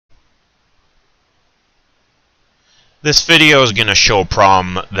This video is going to show a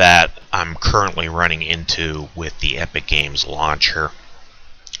problem that I'm currently running into with the Epic Games launcher.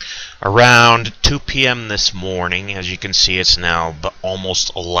 Around 2 p.m. this morning, as you can see, it's now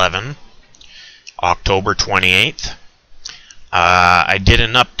almost 11, October 28th. I did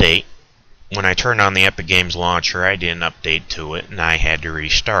an update. When I turned on the Epic Games launcher, I did an update to it, and I had to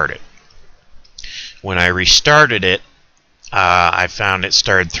restart it. When I restarted it, I found it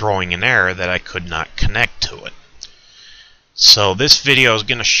started throwing an error that I could not connect to it. So this video is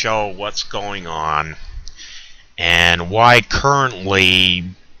going to show what's going on and why currently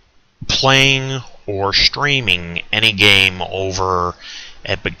playing or streaming any game over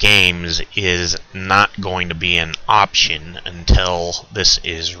Epic Games is not going to be an option until this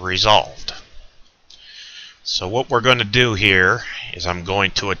is resolved. So what we're going to do here is I'm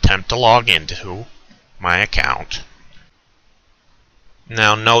going to attempt to log into my account.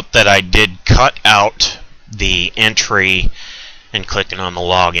 Now note that I did cut out the entry and clicking on the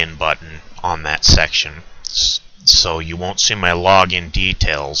login button on that section, so you won't see my login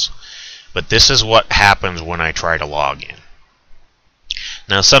details, but this is what happens when I try to log in.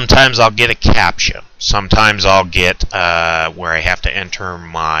 Now sometimes I'll get a CAPTCHA, sometimes I'll get where I have to enter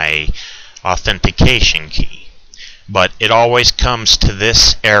my authentication key, but it always comes to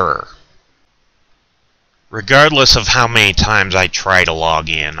this error. Regardless of how many times I try to log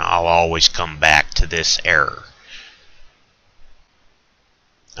in, I'll always come back to this error.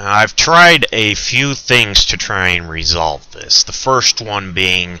 I've tried a few things to try and resolve this. The first one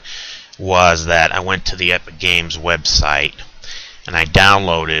was that I went to the Epic Games website and I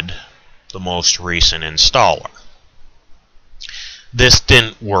downloaded the most recent installer. This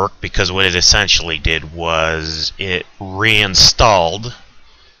didn't work because what it essentially did was it reinstalled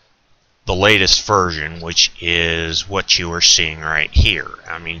the latest version, which is what you are seeing right here.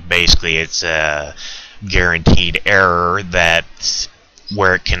 I mean, basically it's a guaranteed error that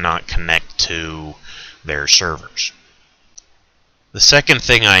where it cannot connect to their servers. The second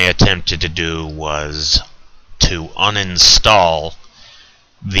thing I attempted to do was to uninstall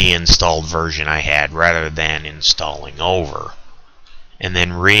the installed version I had rather than installing over and then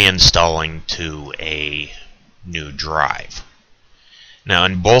reinstalling to a new drive. Now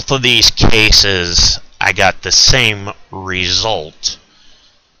in both of these cases I got the same result,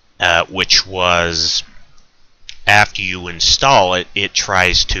 which was after you install it, it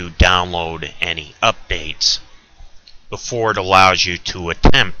tries to download any updates before it allows you to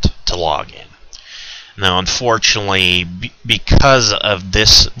attempt to log in. Now unfortunately, because of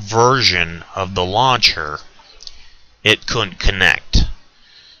this version of the launcher, it couldn't connect.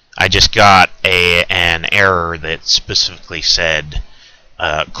 I just got an error that specifically said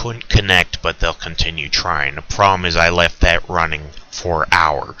couldn't connect, but they'll continue trying. The problem is I left that running for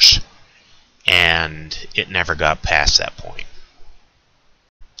hours and it never got past that point.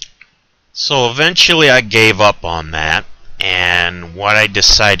 So eventually I gave up on that, and what I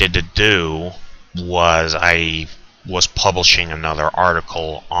decided to do was I was publishing another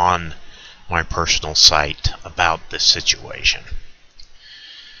article on my personal site about this situation.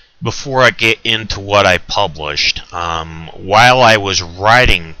 Before I get into what I published, while I was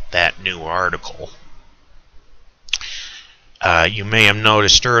writing that new article, you may have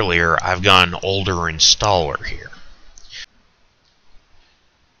noticed earlier I've got an older installer here.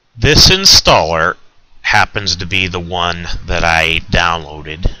 This installer happens to be the one that I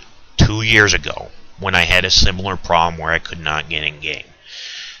downloaded 2 years ago when I had a similar problem where I could not get in game.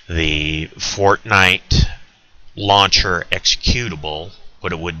 The Fortnite launcher executable,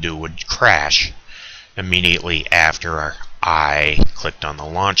 what it would do would crash immediately after I clicked on the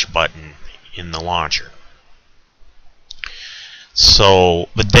launch button in the launcher. So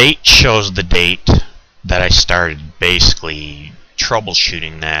the date shows the date that I started basically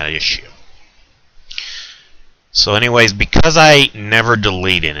troubleshooting that issue. So anyways, because I never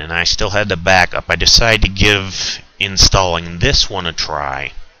deleted and I still had the backup, I decided to give installing this one a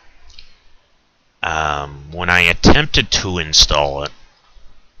try. When I attempted to install it,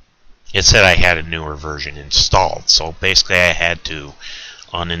 it said I had a newer version installed. So basically I had to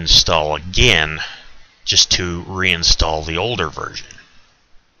uninstall again just to reinstall the older version.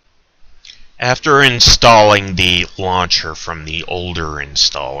 After installing the launcher from the older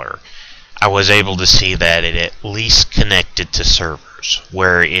installer, I was able to see that it at least connected to servers,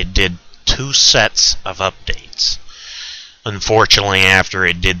 where it did 2 sets of updates. Unfortunately, after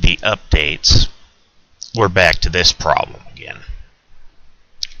it did the updates, we're back to this problem again.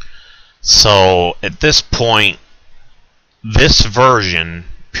 So at this point, this version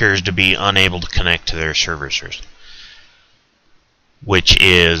appears to be unable to connect to their services, which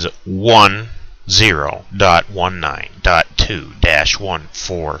is one,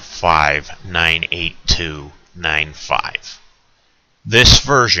 0.19.2-145.98295. This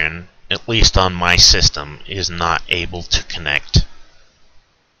version, at least on my system, is not able to connect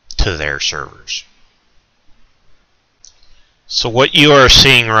to their servers. So what you are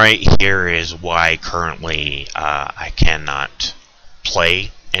seeing right here is why currently I cannot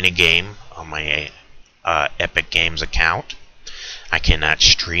play any game on my Epic Games account. I cannot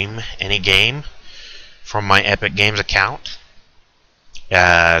stream any game from my Epic Games account.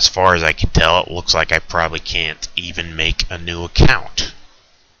 As far as I can tell, it looks like I probably can't even make a new account,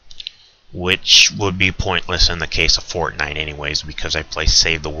 which would be pointless in the case of Fortnite anyways, because I play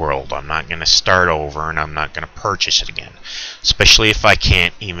Save the World. I'm not going to start over, and I'm not going to purchase it again, especially if I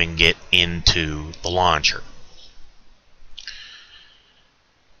can't even get into the launcher.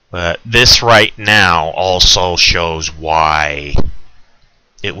 But this right now also shows why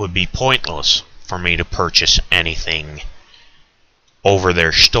it would be pointless for me to purchase anything over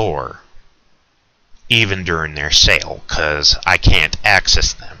their store, even during their sale, because I can't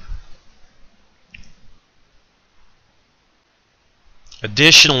access them.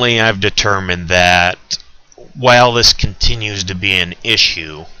 Additionally, I've determined that while this continues to be an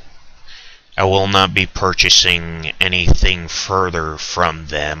issue, I will not be purchasing anything further from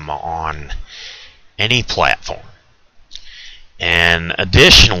them on any platform. And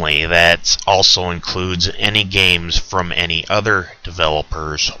additionally, that also includes any games from any other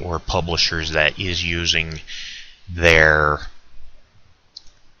developers or publishers that is using their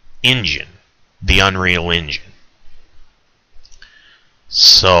engine, the Unreal Engine.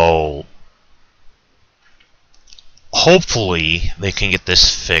 So hopefully they can get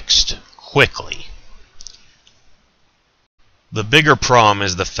this fixed quickly. The bigger problem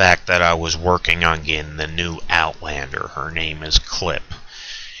is the fact that I was working on getting the new Outlander. Her name is Clip.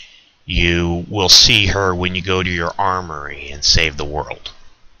 You will see her when you go to your armory and Save the World.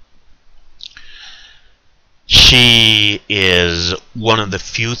 She is one of the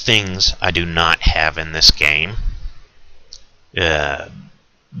few things I do not have in this game. The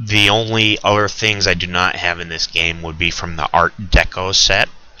only other things I do not have in this game would be from the Art Deco set,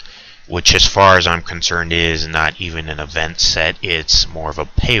 which as far as I'm concerned is not even an event set, it's more of a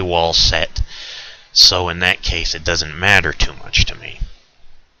paywall set, so in that case it doesn't matter too much to me.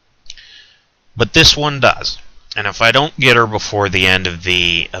 But this one does, and if I don't get her before the end of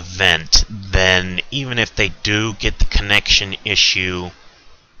the event, then even if they do get the connection issue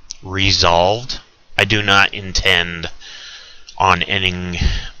resolved, I do not intend on ending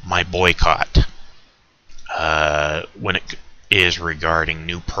my boycott when it is regarding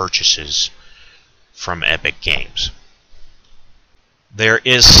new purchases from Epic Games. There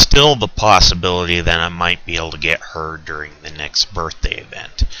is still the possibility that I might be able to get her during the next birthday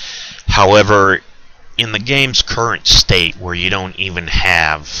event. However, in the game's current state, where you don't even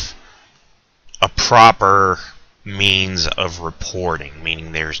have a proper means of reporting,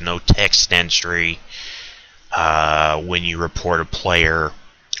 meaning there's no text entry when you report a player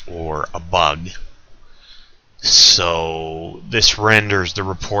or a bug, so this renders the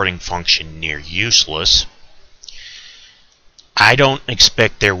reporting function near useless. I don't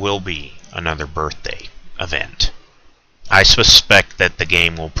expect there will be another birthday event. I suspect that the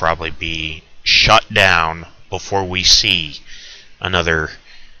game will probably be shut down before we see another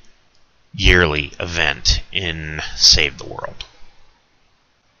yearly event in Save the World.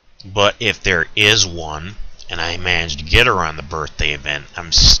 But if there is one, and I managed to get her on the birthday event,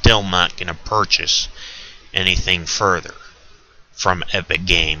 I'm still not going to purchase anything further from Epic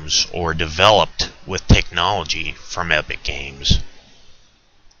Games or developed with technology from Epic Games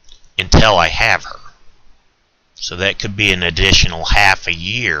until I have her. So that could be an additional half a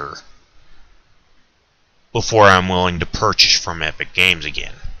year before I'm willing to purchase from Epic Games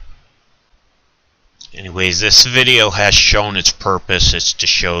again. Anyways, this video has shown its purpose. It's to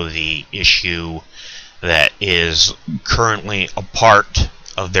show the issue that is currently a part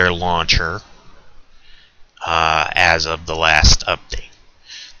of their launcher as of the last update.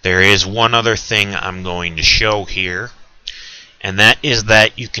 There is one other thing I'm going to show here, and that is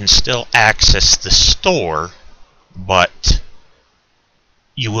that you can still access the store, but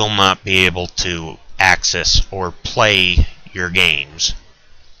you will not be able to access or play your games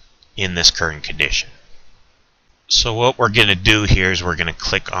in this current condition. So what we're going to do here is we're going to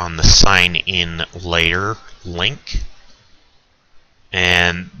click on the sign in later link,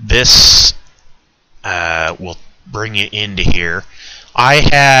 and this will bring you into here. I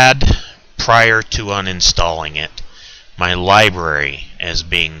had, prior to uninstalling it, my library as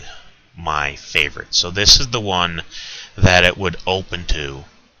being my favorite. So this is the one that it would open to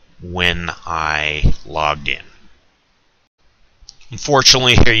when I logged in.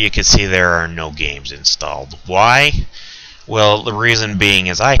 Unfortunately, here you can see there are no games installed. Why? Well, the reason being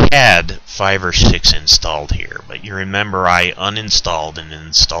is I had 5 or 6 installed here, but you remember I uninstalled and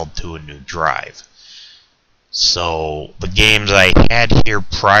installed to a new drive. So the games I had here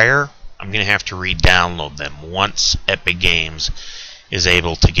prior, I'm going to have to re-download them once Epic Games is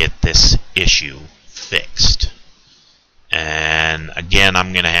able to get this issue fixed. And again,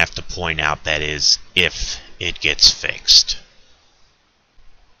 I'm going to have to point out that is if it gets fixed.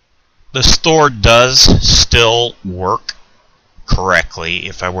 The store does still work correctly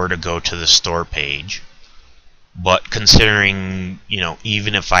if I were to go to the store page, but considering,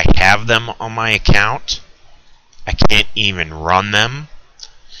 even if I have them on my account, I can't even run them.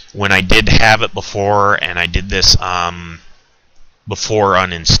 When I did have it before, and I did this before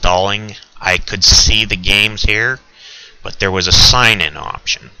uninstalling, I could see the games here, but there was a sign-in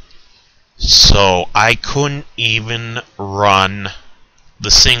option, so I couldn't even run the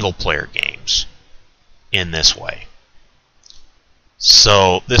single-player games in this way.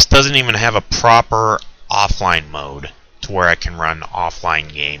 So this doesn't even have a proper offline mode to where I can run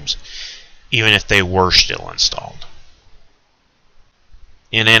offline games, even if they were still installed.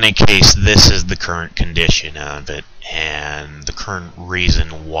 In any case, this is the current condition of it, and the current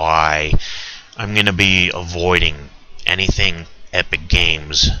reason why I'm going to be avoiding anything Epic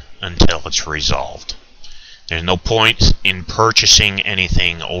Games until it's resolved. There's no point in purchasing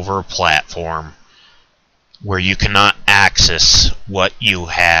anything over a platform where you cannot access what you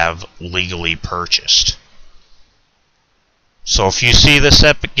have legally purchased. So if you see this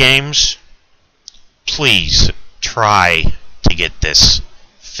Epic Games, please try to get this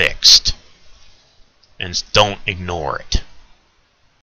fixed and don't ignore it.